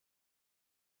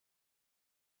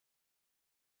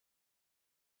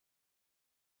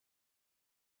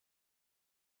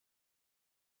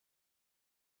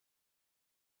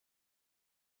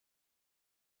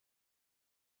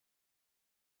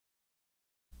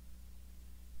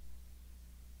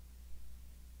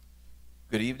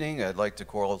Good evening. I'd like to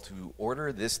call to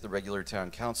order the regular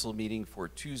town council meeting for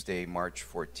Tuesday, March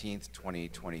 14th,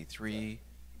 2023.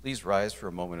 Please rise for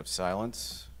a moment of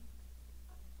silence.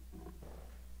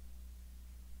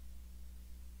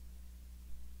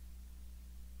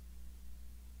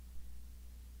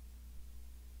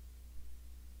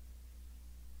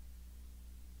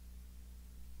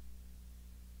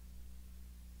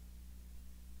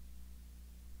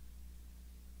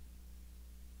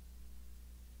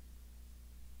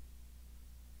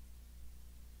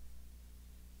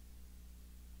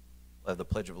 I have the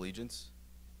Pledge of Allegiance.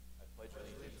 I pledge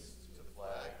allegiance to the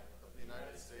flag of the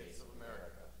United States of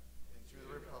America and to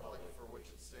the republic for which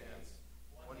it stands,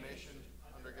 one nation,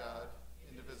 under God,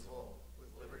 indivisible, with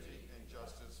liberty and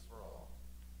justice for all.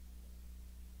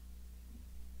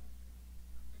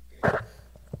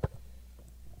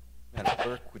 Madam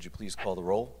Clerk, would you please call the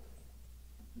roll?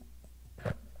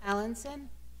 Allenson?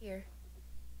 Here.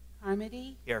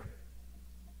 Carmody? Here.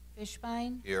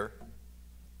 Fishbein? Here.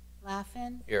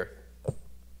 Laffin? Here.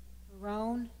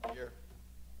 Barone? Here.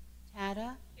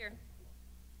 Tata? Here.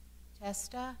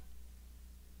 Testa?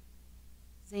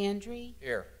 Zandri?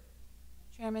 Here.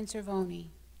 Chairman Cervoni?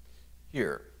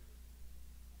 Here.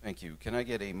 Thank you. Can I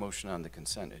get a motion on the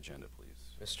consent agenda,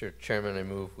 please? Mr. Chairman, I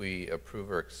move we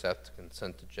approve or accept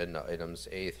consent agenda items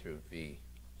A through V.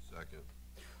 Second.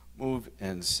 Moved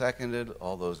and seconded.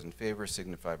 All those in favor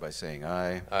signify by saying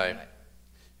aye. Aye.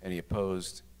 Any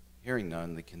opposed? Hearing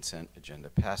none, the consent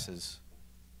agenda passes.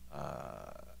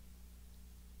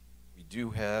 We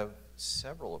do have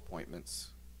several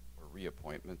appointments or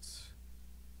reappointments.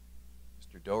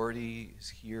 Mr. Doherty is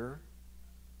here.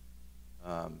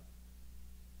 If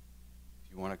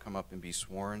you want to come up and be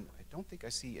sworn, I don't think I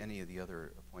see any of the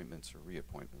other appointments or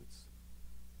reappointments.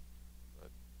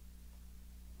 But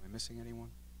am I missing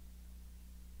anyone?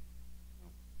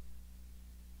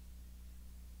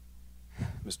 No.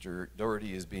 Mr.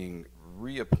 Doherty is being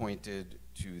reappointed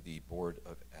to the Board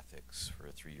of Ethics for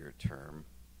a 3-year term.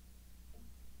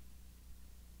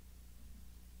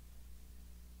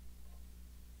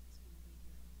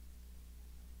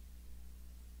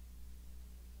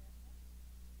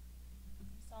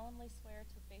 Solemnly swear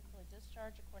to faithfully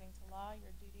discharge, according to law,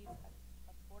 your duties of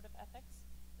the Board of Ethics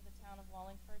for the town of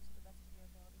Wallingford to the best of your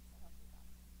ability, so help you God.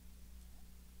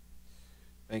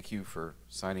 Thank you for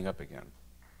signing up again.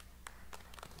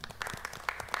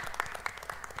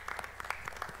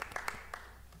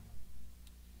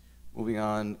 Moving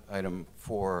on, item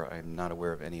 4, I'm not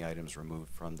aware of any items removed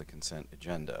from the consent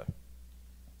agenda.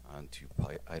 On to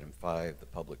item 5, the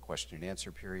public question and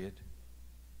answer period.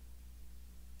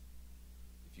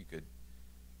 If you could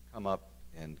come up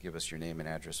and give us your name and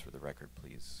address for the record,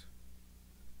 please.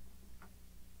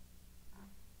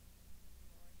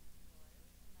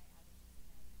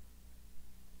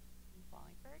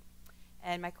 Wallingford.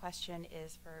 And my question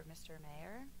is for Mr.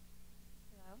 Mayor.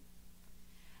 Hello.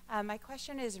 My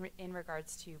question is in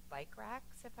regards to bike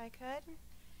racks, if I could.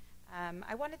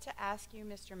 I wanted to ask you,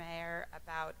 Mr. Mayor,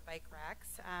 about bike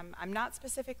racks. I'm not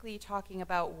specifically talking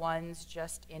about ones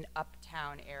just in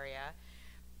Uptown area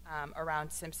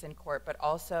around Simpson Court, but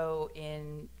also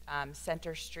in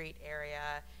Center Street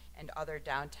area and other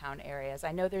downtown areas.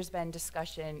 I know there's been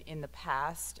discussion in the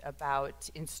past about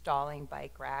installing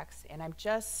bike racks, and I'm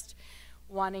just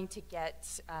wanting to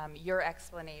get your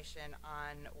explanation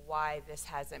on why this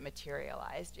hasn't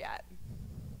materialized yet.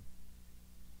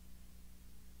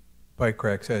 Bike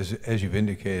racks, as you've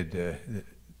indicated,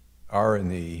 are in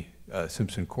the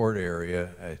Simpson Court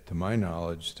area. To my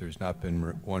knowledge, there's not been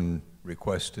one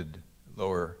requested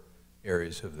lower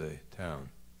areas of the town.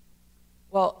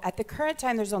 Well, at the current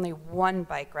time, there's only one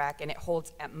bike rack, and it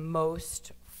holds at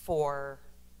most 4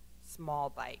 small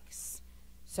bikes.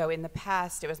 So in the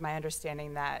past, it was my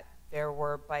understanding that there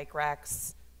were bike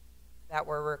racks that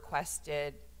were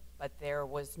requested, but there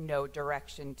was no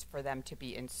direction for them to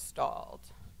be installed.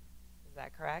 Is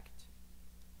that correct?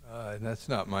 And that's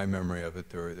not my memory of it.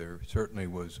 There certainly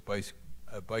was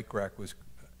a bike rack was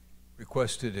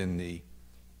requested in the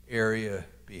area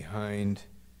behind,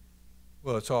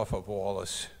 well, it's off of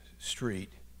Wallace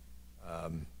Street,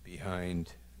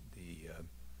 behind the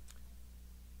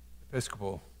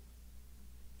Episcopal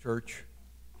Church,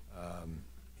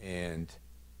 and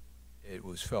it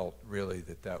was felt really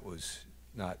that was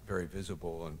not very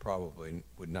visible and probably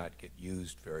would not get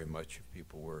used very much if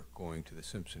people were going to the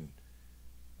Simpson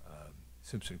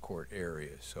Court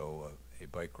area. So a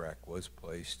bike rack was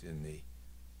placed in the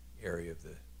area of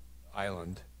the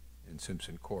island in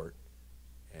Simpson Court,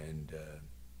 and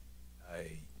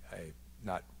I've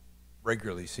not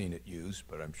regularly seen it used,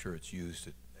 but I'm sure it's used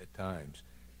at times.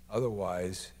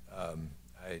 Otherwise,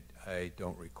 I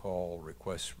don't recall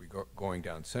requests going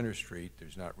down Center Street.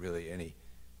 There's not really any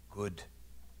good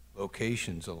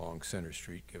locations along Center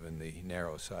Street, given the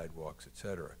narrow sidewalks, et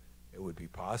cetera. It would be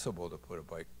possible to put a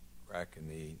bike rack in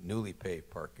the newly paved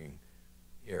parking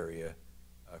area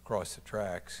across the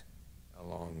tracks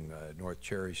along North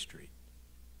Cherry Street.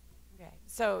 Okay,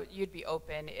 so you'd be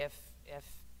open if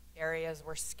areas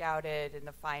were scouted and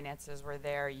the finances were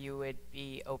there, you would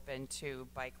be open to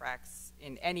bike racks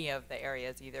in any of the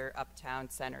areas, either uptown,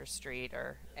 Center Street,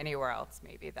 or anywhere else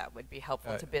maybe that would be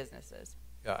helpful to businesses.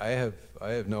 Yeah, I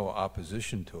have no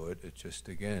opposition to it. It's just,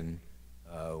 again,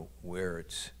 where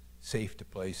it's safe to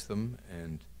place them,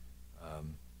 and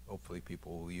hopefully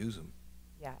people will use them.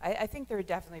 Yeah, I think there would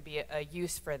definitely be a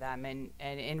use for them, and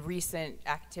in recent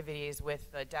activities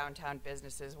with the downtown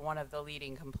businesses, one of the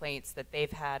leading complaints that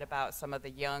they've had about some of the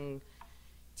young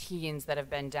teens that have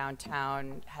been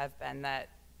downtown have been that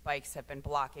bikes have been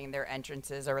blocking their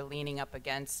entrances or leaning up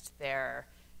against their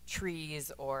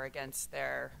trees or against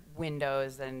their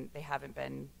windows, and they haven't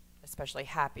been especially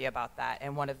happy about that.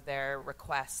 And one of their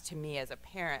requests to me as a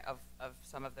parent of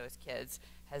some of those kids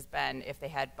has been if they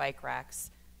had bike racks,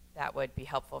 that would be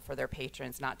helpful for their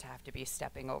patrons not to have to be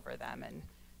stepping over them, and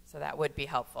so that would be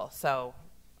helpful. So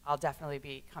I'll definitely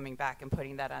be coming back and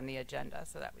putting that on the agenda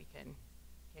so that we can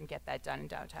get that done in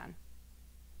downtown.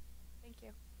 Thank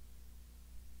you.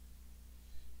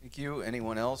 Thank you.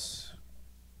 Anyone else?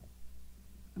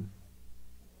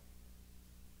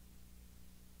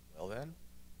 Well then,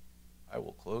 I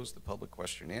will close the public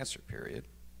question and answer period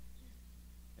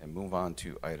and move on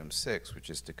to item 6, which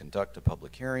is to conduct a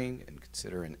public hearing and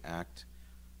consider an act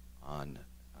on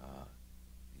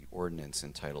the ordinance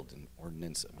entitled an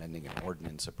ordinance amending an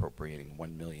ordinance appropriating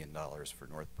 $1 million for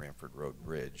North Branford Road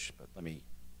Bridge. But let me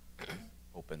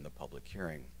open the public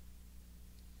hearing.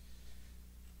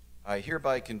 I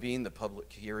hereby convene the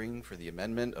public hearing for the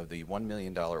amendment of the $1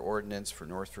 million ordinance for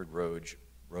Northford Road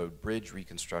Bridge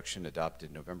reconstruction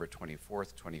adopted November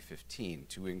 24th, 2015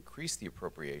 to increase the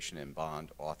appropriation and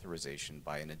bond authorization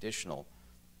by an additional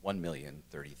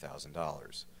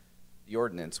 $1,030,000. The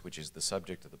ordinance, which is the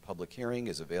subject of the public hearing,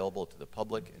 is available to the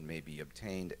public and may be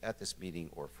obtained at this meeting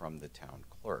or from the town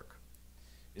clerk.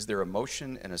 Is there a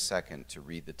motion and a second to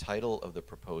read the title of the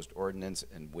proposed ordinance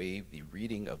and waive the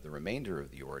reading of the remainder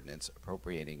of the ordinance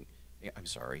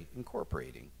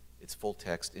incorporating its full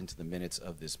text into the minutes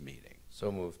of this meeting?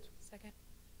 So moved. Second.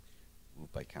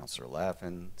 Moved by Councilor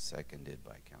Laffin, seconded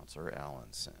by Councilor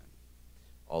Allenson.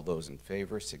 All those in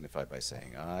favor signify by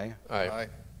saying aye. Aye.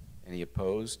 Any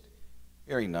opposed?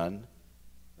 Hearing none,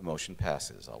 the motion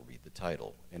passes. I'll read the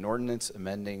title. An ordinance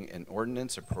amending an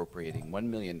ordinance appropriating $1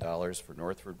 million for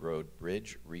Northford Road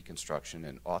Bridge reconstruction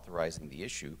and authorizing the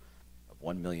issue of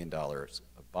 $1 million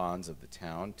of bonds of the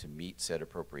town to meet said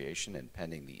appropriation and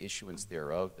pending the issuance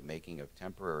thereof, the making of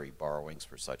temporary borrowings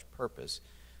for such purpose,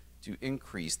 to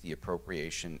increase the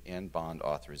appropriation and bond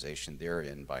authorization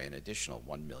therein by an additional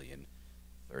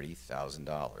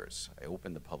 $1,030,000. I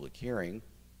open the public hearing.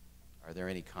 Are there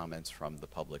any comments from the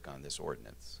public on this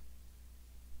ordinance?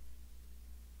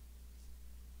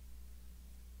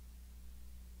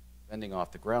 Fending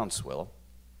off the groundswell,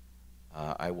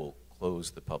 I will close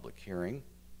the public hearing.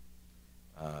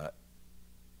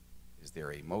 Is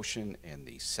there a motion and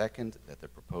the second that the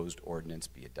proposed ordinance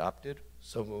be adopted?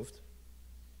 So moved.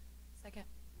 Second.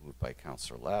 Moved by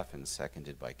Councilor Laffin,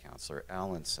 seconded by Councilor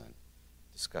Allenson.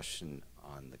 Discussion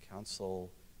on the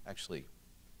council. Actually,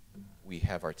 we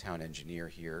have our town engineer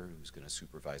here who's going to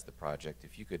supervise the project.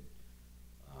 If you could,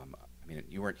 I mean,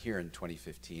 you weren't here in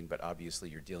 2015, but obviously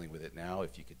you're dealing with it now.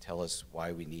 If you could tell us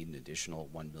why we need an additional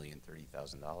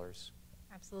 $1,030,000.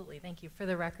 Absolutely. Thank you. For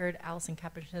the record, Allison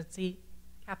Kapuscinski,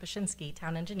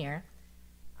 town engineer.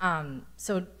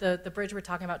 So the bridge we're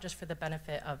talking about, just for the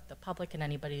benefit of the public and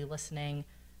anybody listening,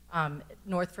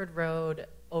 Northford Road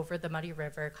over the Muddy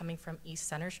River coming from East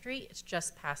Center Street. It's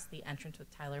just past the entrance with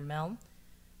Tyler Mill.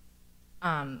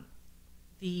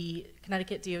 The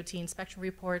Connecticut DOT inspection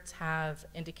reports have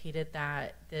indicated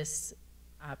that this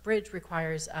bridge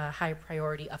requires a high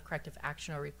priority of corrective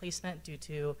action or replacement due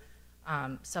to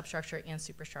substructure and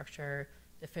superstructure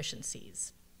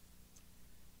deficiencies.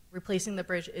 Replacing the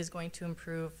bridge is going to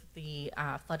improve the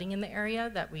flooding in the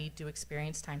area that we do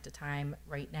experience time to time.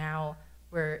 Right now,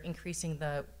 we're increasing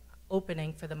the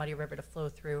opening for the Muddy River to flow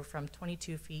through from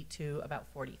 22 feet to about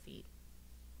 40 feet.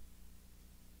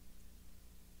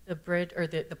 The bridge, or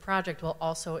the project, will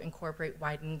also incorporate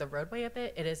widening the roadway a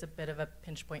bit. It is a bit of a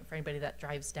pinch point for anybody that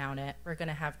drives down it. We're going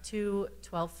to have two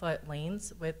 12-foot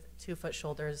lanes with 2-foot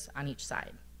shoulders on each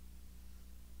side.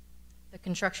 The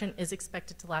construction is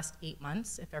expected to last 8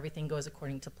 months if everything goes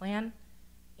according to plan,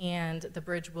 and the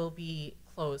bridge will be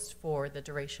closed for the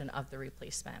duration of the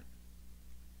replacement.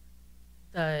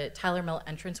 The Tyler Mill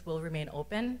entrance will remain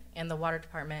open, and the water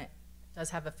department does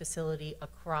have a facility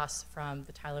across from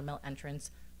the Tyler Mill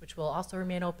entrance, which will also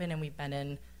remain open, and we've been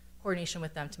in coordination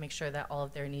with them to make sure that all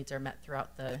of their needs are met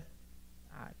throughout the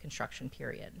construction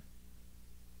period.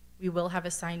 We will have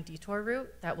a signed detour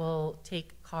route that will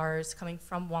take cars coming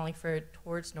from Wallingford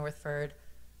towards Northford,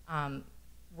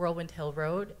 Whirlwind Hill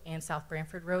Road and South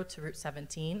Branford Road to Route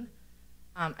 17.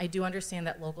 I do understand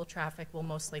that local traffic will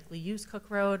most likely use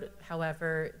Cook Road.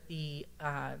 However, the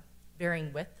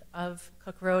varying width of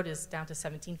Cook Road is down to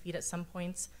 17 feet at some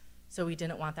points, so we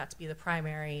didn't want that to be the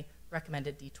primary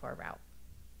recommended detour route.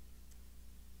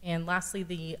 And lastly,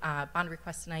 the bond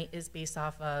request tonight is based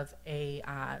off of a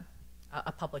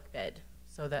public bid,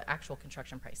 so the actual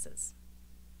construction prices.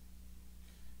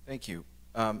 Thank you.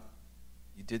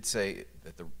 You did say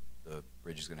that the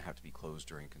bridge is going to have to be closed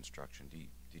during construction.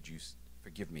 Did you,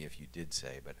 forgive me if you did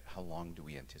say, but how long do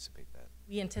we anticipate that?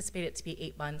 We anticipate it to be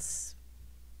 8 months.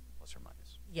 Plus or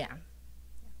minus? Yeah.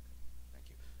 Thank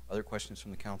you. Other questions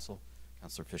from the council?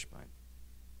 Councilor Fishbein.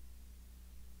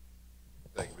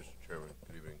 Thank you, Mr. Chairman.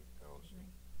 Good evening,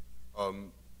 Alice.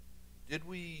 Did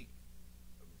we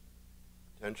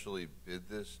potentially bid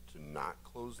this to not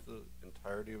close the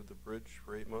entirety of the bridge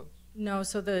for 8 months? No,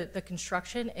 so the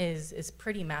construction is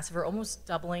pretty massive. We're almost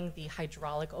doubling the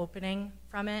hydraulic opening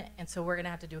from it, and so we're gonna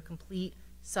have to do a complete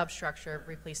substructure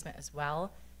replacement as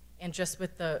well. And just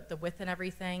with the width and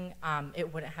everything,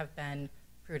 it wouldn't have been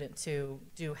prudent to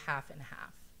do half and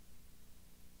half.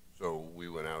 So we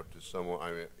went out to someone,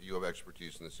 I mean, you have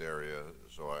expertise in this area,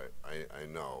 so I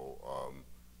know,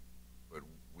 but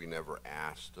we never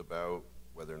asked about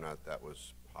whether or not that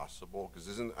was possible,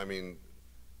 because I mean,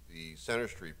 the Center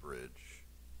Street Bridge,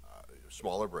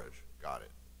 smaller bridge, got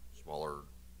it, smaller,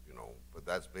 you know, but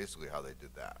that's basically how they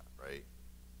did that, right?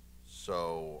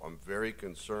 So I'm very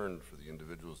concerned for the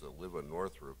individuals that live on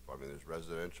Northrop. I mean, there's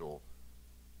residential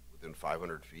within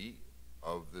 500 feet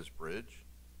of this bridge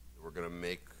that we're gonna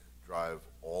make drive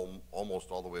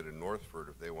almost all the way to Northford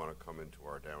if they want to come into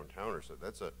our downtown. Or so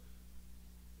you're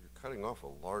cutting off a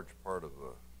large part of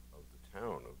the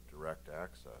town of direct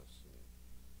access.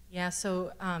 Yeah,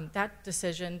 so that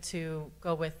decision to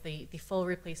go with the full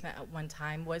replacement at one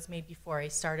time was made before I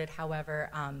started. However,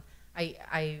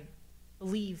 I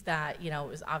believe that, you know, it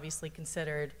was obviously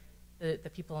considered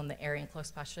the people in the area in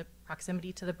close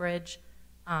proximity to the bridge.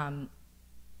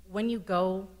 When you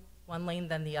go one lane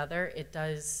then the other, it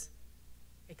does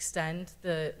extend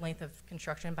the length of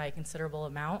construction by a considerable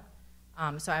amount.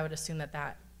 So I would assume that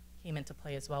that came into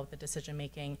play as well with the decision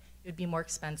making. It would be more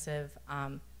expensive.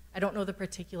 I don't know the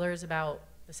particulars about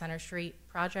the Center Street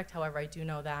project. However, I do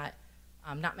know that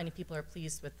not many people are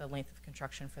pleased with the length of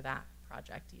construction for that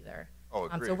project either. Oh,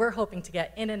 agreed. So we're hoping to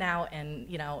get in and out, and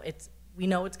you know, we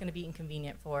know it's going to be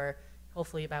inconvenient for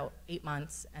hopefully about 8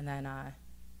 months, and then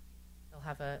they'll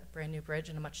have a brand new bridge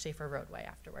and a much safer roadway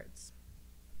afterwards.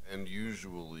 And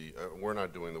usually, we're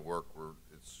not doing the work,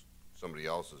 it's somebody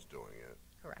else is doing it.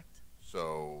 Correct.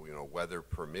 So, you know, weather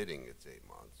permitting, it's 8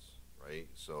 months, right?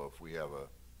 So if we have a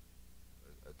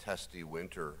testy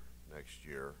winter next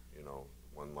year, you know,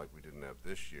 one like we didn't have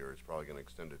this year, it's probably going to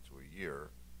extend it to a year.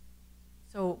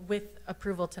 So with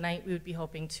approval tonight, we would be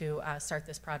hoping to start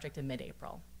this project in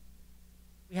mid-April.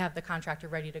 We have the contractor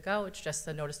ready to go. It's just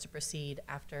the notice to proceed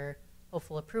after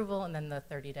hopeful approval and then the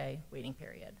 30-day waiting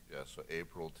period. Yeah, so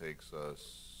April takes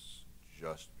us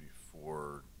just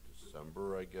before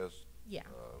December, I guess. Yeah.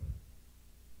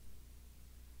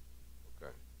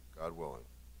 Okay, God willing.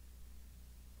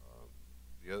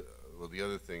 The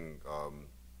other thing,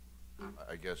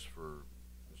 I guess for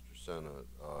Mr. Senna,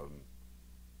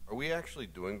 are we actually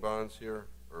doing bonds here,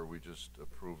 or are we just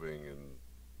approving and?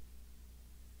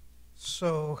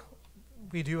 So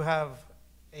we do have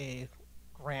a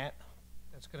grant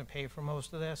that's going to pay for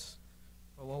most of this,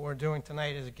 but what we're doing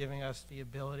tonight is giving us the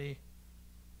ability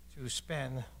to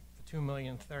spend the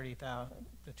 $2,030,000,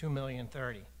 the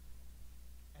 $2,030,000,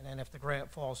 and then if the grant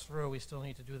falls through, we still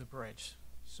need to do the bridge.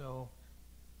 So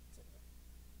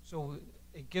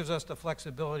it gives us the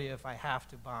flexibility. If I have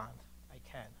to bond, I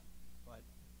can, but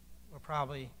we're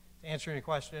probably, to answer your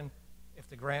question, if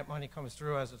the grant money comes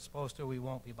through as it's supposed to, we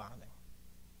won't be bonding.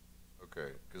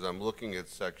 Okay, because I'm looking at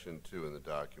section 2 in the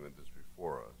document that's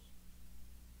before us,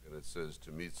 and it says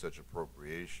to meet such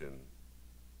appropriation,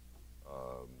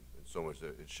 in so much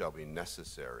that it shall be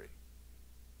necessary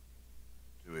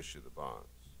to issue the bonds.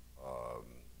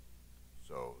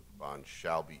 So the bond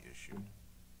shall be issued,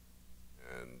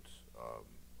 and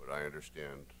but I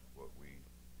understand what we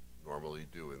normally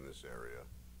do in this area,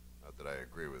 Not that I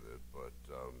agree with it, but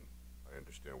I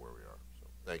understand where we are. So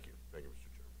thank you. Thank you, Mr.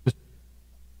 Chairman.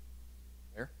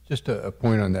 Mayor? Just a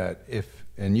point on that. If,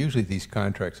 and usually these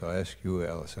contracts, I'll ask you,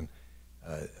 Allison,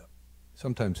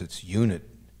 sometimes it's unit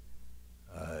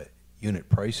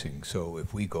pricing. So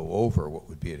if we go over what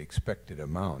would be an expected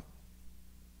amount,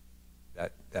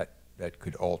 that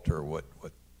could alter what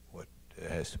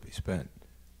has to be spent.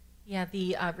 Yeah,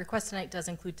 the request tonight does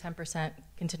include 10%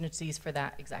 contingencies for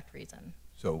that exact reason.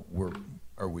 So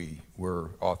we're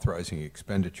authorizing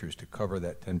expenditures to cover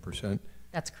that 10%?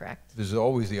 That's correct. There's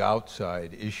always the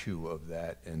outside issue of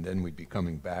that, and then we'd be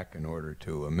coming back in order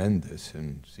to amend this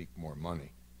and seek more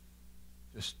money.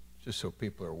 Just so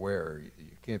people are aware,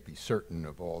 you can't be certain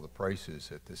of all the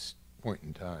prices at this point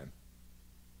in time.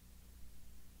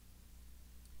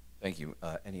 Thank you.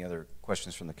 Any other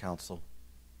questions from the council?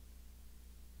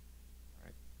 All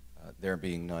right. There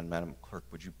being none, Madam Clerk,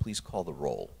 would you please call the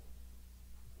roll?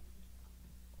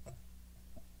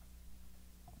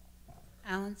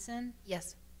 Allenson?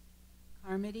 Yes.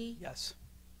 Carmody? Yes.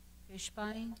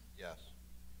 Fishbein? Yes.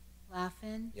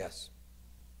 Laffin? Yes.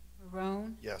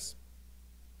 Marone? Yes.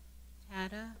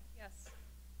 Tata? Yes.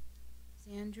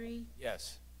 Zandri?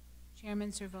 Yes. Chairman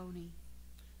Cervoni.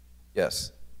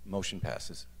 Yes. Motion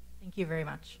passes, Thank you very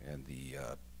much. and the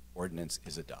ordinance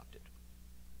is adopted.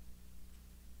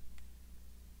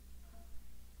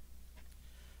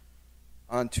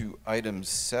 On to item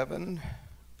 7,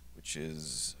 which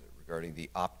is regarding the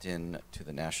opt-in to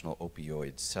the national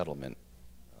opioid settlement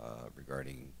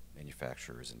regarding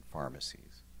manufacturers and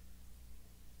pharmacies.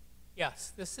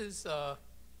 Yes, this is a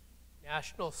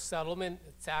national settlement.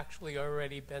 It's actually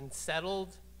already been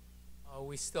settled.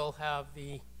 We still have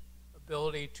the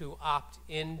ability to opt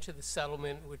into the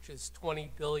settlement, which is $20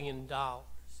 billion,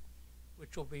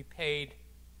 which will be paid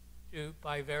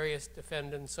by various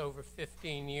defendants over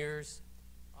 15 years.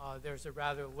 There's a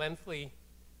rather lengthy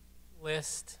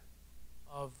list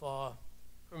of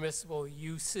permissible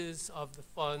uses of the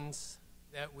funds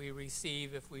that we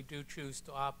receive if we do choose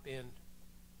to opt in.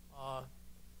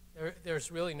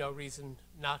 There's really no reason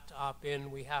not to opt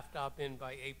in. We have to opt in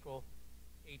by April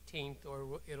 18th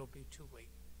or it'll be too late.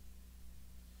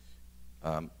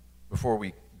 Before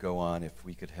we go on, if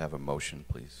we could have a motion,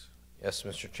 please. Yes,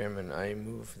 Mr. Chairman, I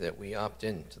move that we opt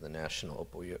in to the national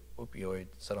opioid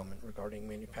settlement regarding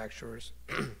manufacturers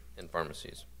and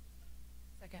pharmacies.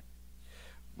 Second.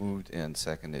 Moved and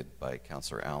seconded by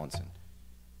Councilor Allenson.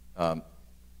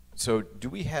 So do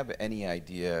we have any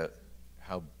idea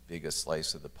how big a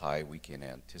slice of the pie we can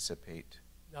anticipate?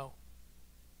 No,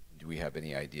 Do we have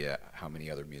any idea how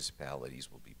many other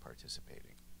municipalities will be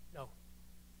participating? no.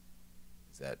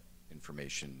 Is that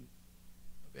information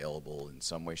available in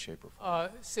some way, shape, or form?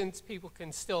 Since people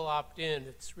can still opt in,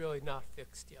 it's really not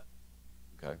fixed yet.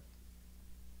 Okay.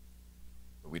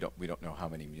 But we don't know how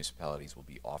many municipalities will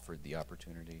be offered the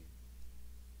opportunity.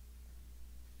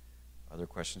 Other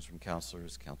questions from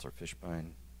councilors? Councilor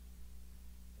Fishbein.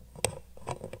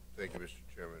 Thank you, Mr.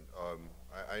 Chairman.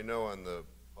 I know on the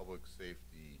Public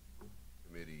Safety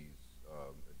Committee's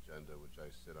agenda, which I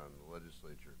sit on in the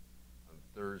legislature, on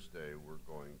Thursday we're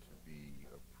going to be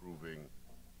approving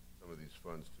some of these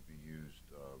funds to be used,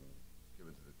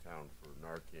 given to the town for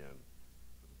Narcan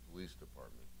for the police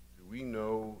department. Do we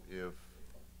know if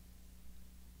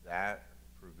that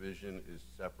provision is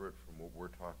separate from what we're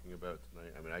talking about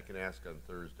tonight? I mean, I can ask on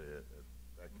Thursday at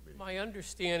that committee. My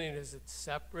understanding is it's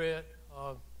separate.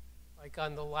 Like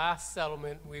on the last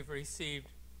settlement, we've received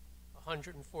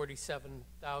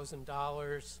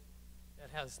 $147,000 that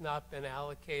has not been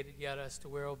allocated yet as to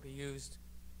where it will be used.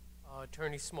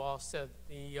 Attorney Small said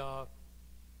the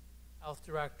health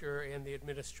director and the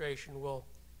administration will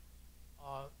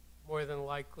more than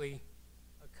likely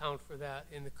account for that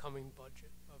in the coming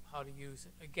budget of how to use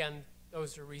it. Again,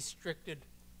 those are restricted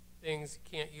things. You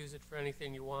can't use it for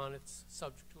anything you want. It's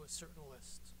subject to a certain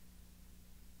list.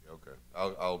 Okay.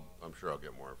 I'm sure I'll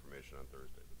get more information on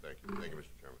Thursday, but thank you. Thank you,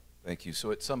 Mr. Chairman. Thank you.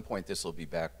 So at some point this will be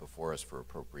back before us for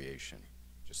appropriation,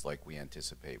 just like we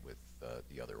anticipate with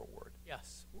the other award.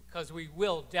 Yes, because we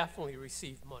will definitely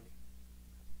receive money.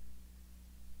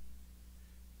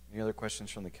 Any other questions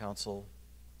from the council?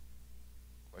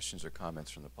 Questions or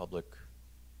comments from the public?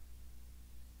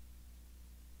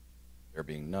 There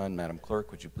being none, Madam Clerk,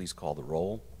 would you please call the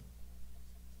roll?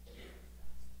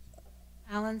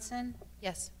 Allenson?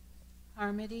 Yes.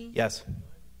 Carmody? Yes.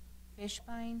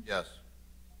 Fishbein? Yes.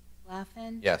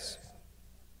 Laffin? Yes.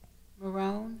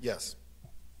 Marone? Yes.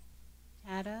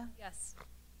 Tata? Yes.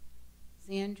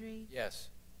 Zandri? Yes.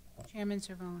 Chairman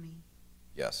Cervoni.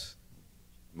 Yes.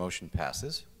 Motion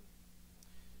passes.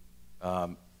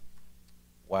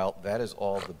 While that is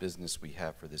all the business we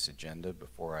have for this agenda,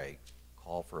 before I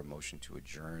call for a motion to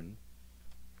adjourn,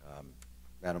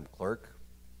 Madam Clerk,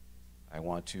 I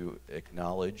want to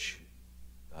acknowledge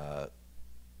the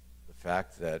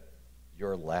fact that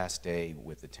your last day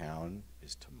with the town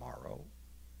is tomorrow.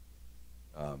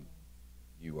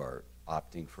 You are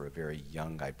opting for a very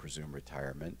young, I presume,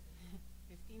 retirement.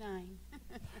 59.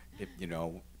 You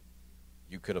know,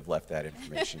 you could have left that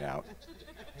information out.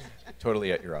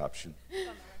 Totally at your option.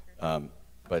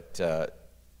 But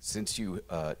since you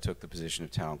took the position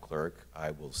of town clerk,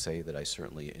 I will say that I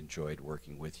certainly enjoyed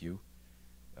working with you.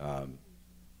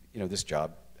 You know, this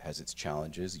job has its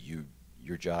challenges.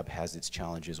 Your job has its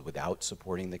challenges without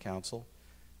supporting the council.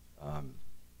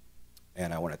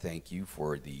 And I want to thank you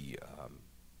for the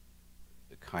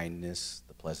kindness,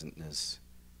 the pleasantness,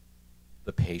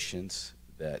 the patience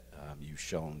that you've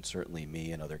shown, certainly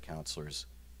me and other counselors,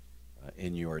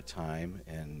 in your time.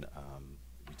 And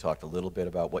we talked a little bit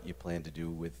about what you plan to do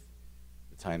with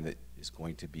the time that is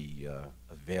going to be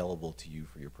available to you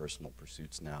for your personal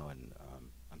pursuits now. And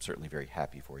I'm certainly very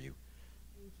happy for you.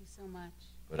 Thank you so much.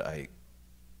 But I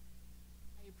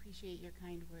appreciate your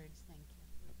kind words. Thank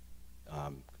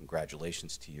you.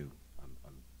 Congratulations to you.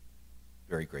 I'm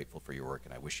very grateful for your work,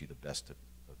 and I wish you the best of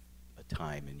a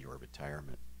time in your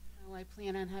retirement. Oh, I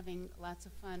plan on having lots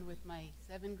of fun with my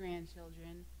 7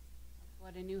 grandchildren.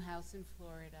 Bought a new house in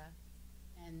Florida,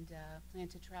 and plan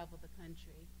to travel the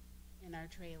country in our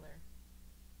trailer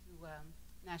to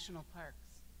national parks.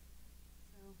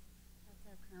 So that's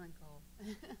our current goal.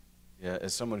 Yeah,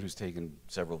 as someone who's taken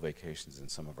several vacations in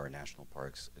some of our national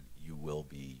parks, you will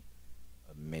be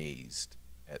amazed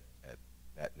at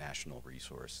that national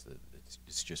resource.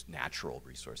 It's just natural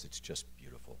resource. It's just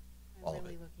beautiful. I'm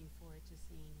really looking forward to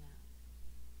seeing that.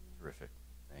 Yeah. Terrific.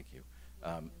 Thank you.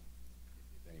 Thank you.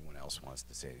 If anyone else wants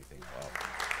to say anything,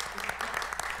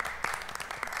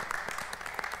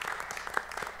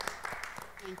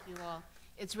 Thank you all.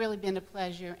 It's really been a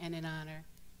pleasure and an honor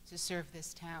to serve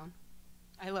this town.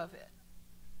 I love it.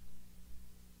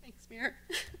 Thanks, Mayor.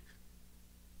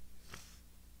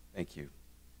 thank you.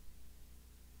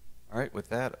 All right, with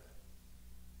that,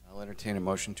 I'll entertain a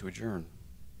motion to adjourn.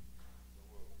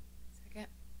 Second.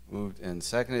 Moved and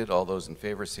seconded. All those in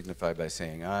favor signify by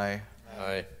saying aye.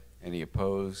 Aye. Any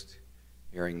opposed?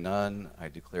 Hearing none, I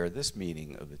declare this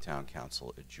meeting of the Town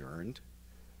Council adjourned,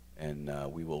 and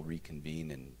we will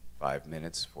reconvene in 5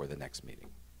 minutes for the next meeting.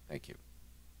 Thank you.